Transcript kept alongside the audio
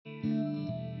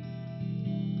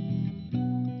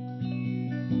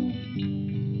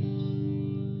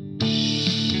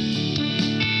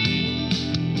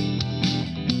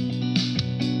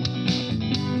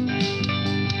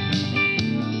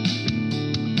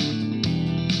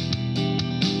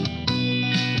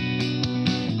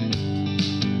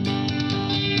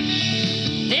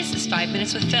5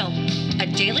 Minutes with Phil, a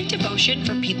daily devotion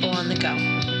for people on the go.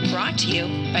 Brought to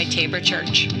you by Tabor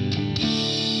Church.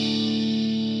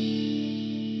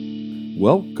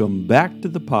 Welcome back to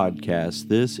the podcast.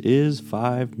 This is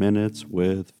 5 Minutes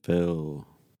with Phil.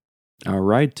 All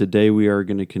right, today we are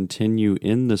going to continue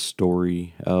in the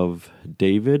story of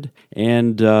David,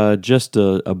 and just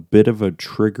a bit of a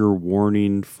trigger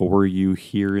warning for you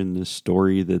here in this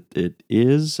story that it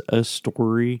is a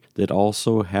story that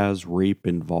also has rape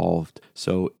involved.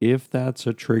 So if that's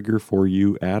a trigger for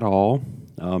you at all,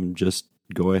 just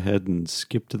go ahead and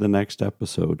skip to the next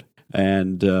episode.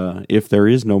 And if there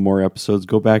is no more episodes,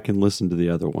 go back and listen to the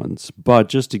other ones. But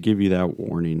just to give you that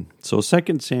warning. So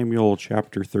 2 Samuel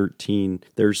chapter 13,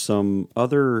 there's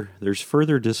further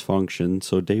dysfunction.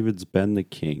 So David's been the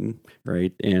king,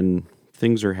 right? And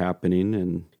things are happening.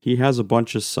 And he has a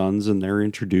bunch of sons, and they're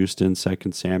introduced in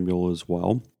 2 Samuel as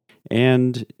well.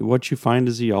 And what you find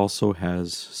is he also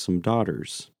has some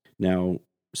daughters. Now,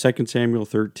 2 Samuel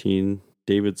 13...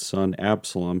 David's son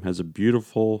Absalom has a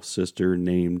beautiful sister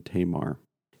named Tamar,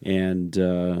 and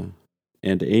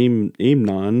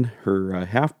Amnon, her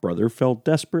half-brother, fell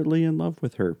desperately in love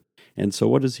with her. And so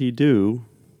what does he do?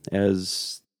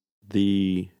 As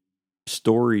the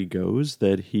story goes,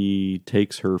 that he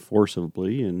takes her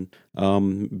forcibly and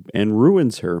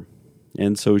ruins her.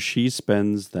 And so she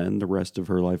spends then the rest of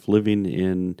her life living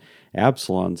in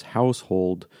Absalom's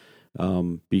household,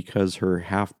 because her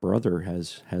half-brother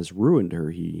has ruined her.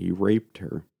 He raped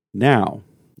her. Now,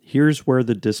 here's where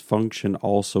the dysfunction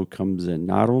also comes in.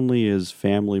 Not only is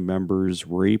family members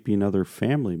raping other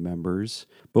family members,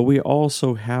 but we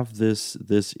also have this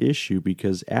issue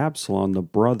because Absalom, the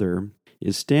brother,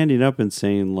 is standing up and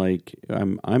saying, like,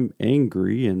 I'm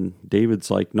angry, and David's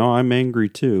like, no, I'm angry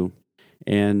too.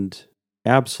 And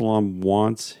Absalom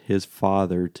wants his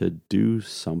father to do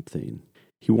something.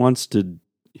 He wants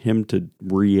him to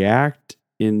react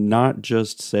and not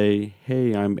just say,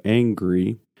 hey, I'm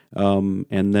angry, and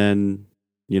then,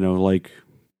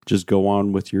 just go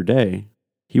on with your day.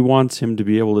 He wants him to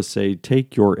be able to say,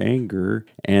 take your anger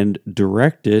and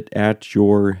direct it at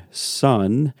your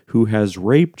son who has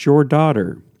raped your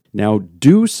daughter. Now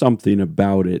do something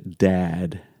about it,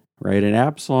 Dad. Right? And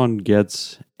Absalom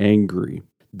gets angry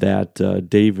that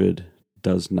David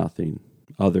does nothing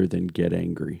other than get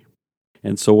angry.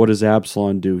 And so what does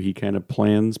Absalom do? He kind of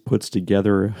puts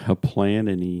together a plan,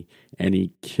 and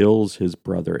he kills his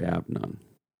brother Amnon.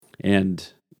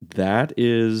 And that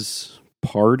is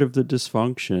part of the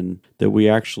dysfunction that we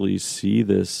actually see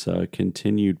this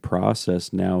continued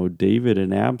process. Now, David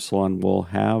and Absalom will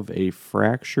have a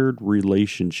fractured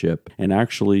relationship. And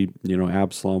actually,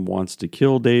 Absalom wants to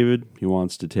kill David. He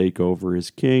wants to take over as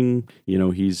king.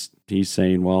 He's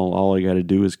saying, well, all I got to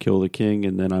do is kill the king,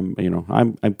 and then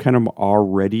I'm kind of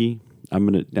already,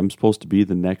 I'm supposed to be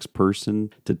the next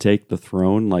person to take the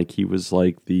throne, like he was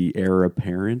like the heir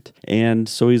apparent. And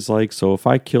so he's like, so if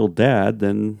I kill Dad,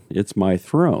 then it's my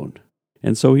throne.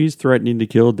 And so he's threatening to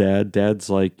kill Dad. Dad's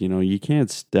like, you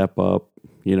can't step up,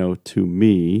 to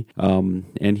me.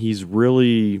 And he's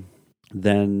really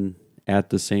then at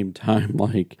the same time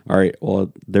like, all right,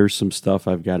 well, there's some stuff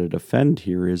I've got to defend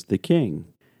here as the king.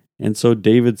 And so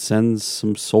David sends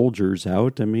some soldiers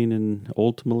out. And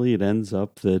ultimately it ends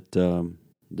up that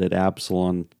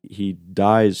Absalom, he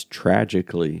dies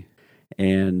tragically.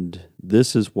 And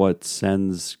this is what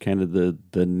sends kind of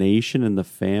the nation and the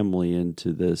family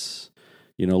into this,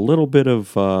 little bit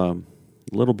of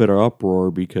uproar,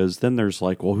 because then there's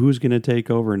like, well, who's going to take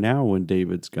over now when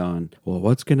David's gone? Well,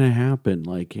 what's going to happen?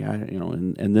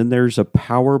 And then there's a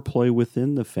power play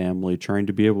within the family trying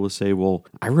to be able to say, well,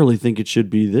 I really think it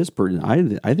should be this person.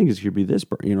 I think it should be this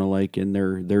person,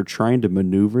 and they're trying to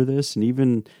maneuver this. And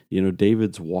even,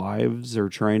 David's wives are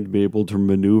trying to be able to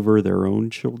maneuver their own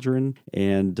children.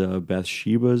 And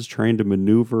Bathsheba's trying to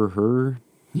maneuver her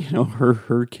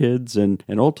kids, and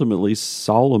ultimately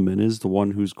Solomon is the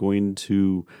one who's going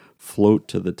to float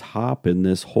to the top in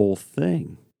this whole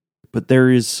thing. But there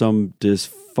is some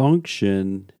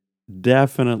dysfunction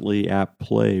definitely at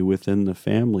play within the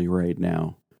family right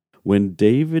now. When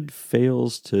David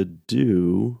fails to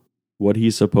do what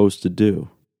he's supposed to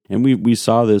do, and we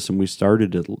saw this, and we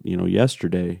started it,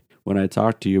 yesterday when I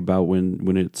talked to you about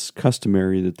when it's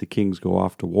customary that the kings go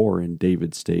off to war and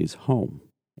David stays home.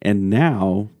 And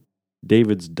now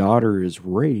David's daughter is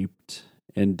raped,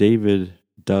 and David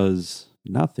does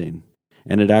nothing.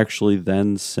 And it actually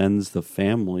then sends the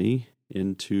family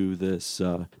into this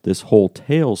whole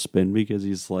tailspin, because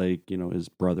he's like,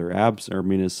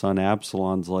 his son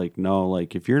Absalom's like, no,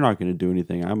 like, if you're not going to do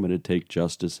anything, I'm going to take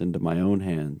justice into my own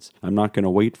hands. I'm not going to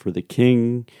wait for the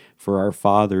king, for our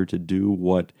father to do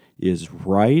what is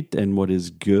right and what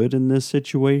is good in this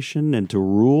situation and to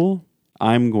rule,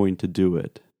 I'm going to do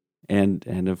it.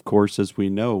 And of course, as we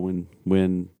know,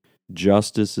 when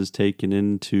justice is taken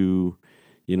into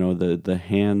the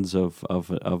hands of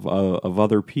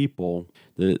other people,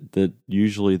 that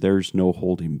usually there's no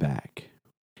holding back.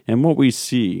 And what we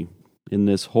see in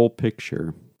this whole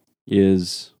picture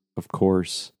is, of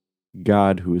course,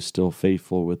 God, who is still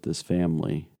faithful with this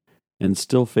family and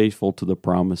still faithful to the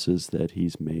promises that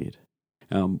he's made.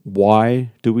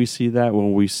 Why do we see that? Well,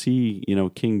 we see,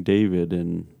 King David,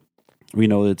 and we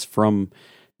know it's from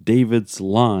David's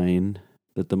line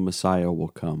that the Messiah will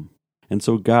come. And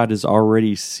so God is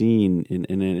already seen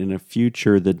in a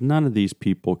future that none of these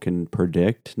people can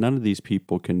predict. None of these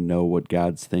people can know what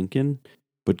God's thinking.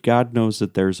 But God knows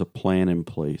that there's a plan in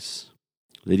place.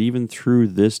 That even through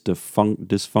this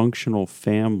dysfunctional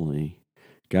family,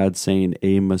 God's saying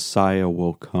a Messiah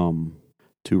will come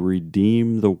to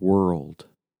redeem the world,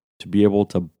 to be able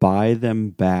to buy them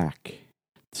back,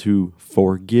 to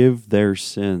forgive their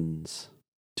sins,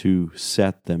 to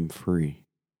set them free.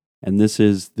 And this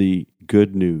is the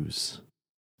good news.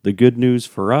 The good news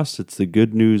for us, it's the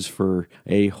good news for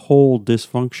a whole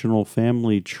dysfunctional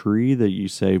family tree that you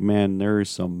say, man, there is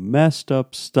some messed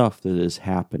up stuff that is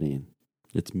happening.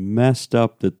 It's messed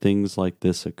up that things like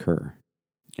this occur.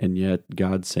 And yet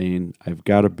God's saying, I've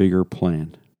got a bigger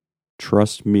plan.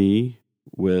 Trust me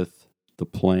with the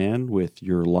plan, with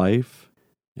your life,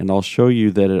 and I'll show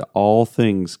you that in all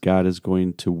things God is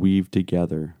going to weave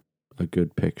together a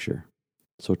good picture.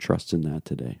 So trust in that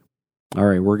today. All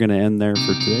right, we're going to end there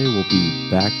for today. We'll be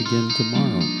back again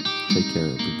tomorrow. Take care,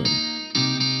 everybody.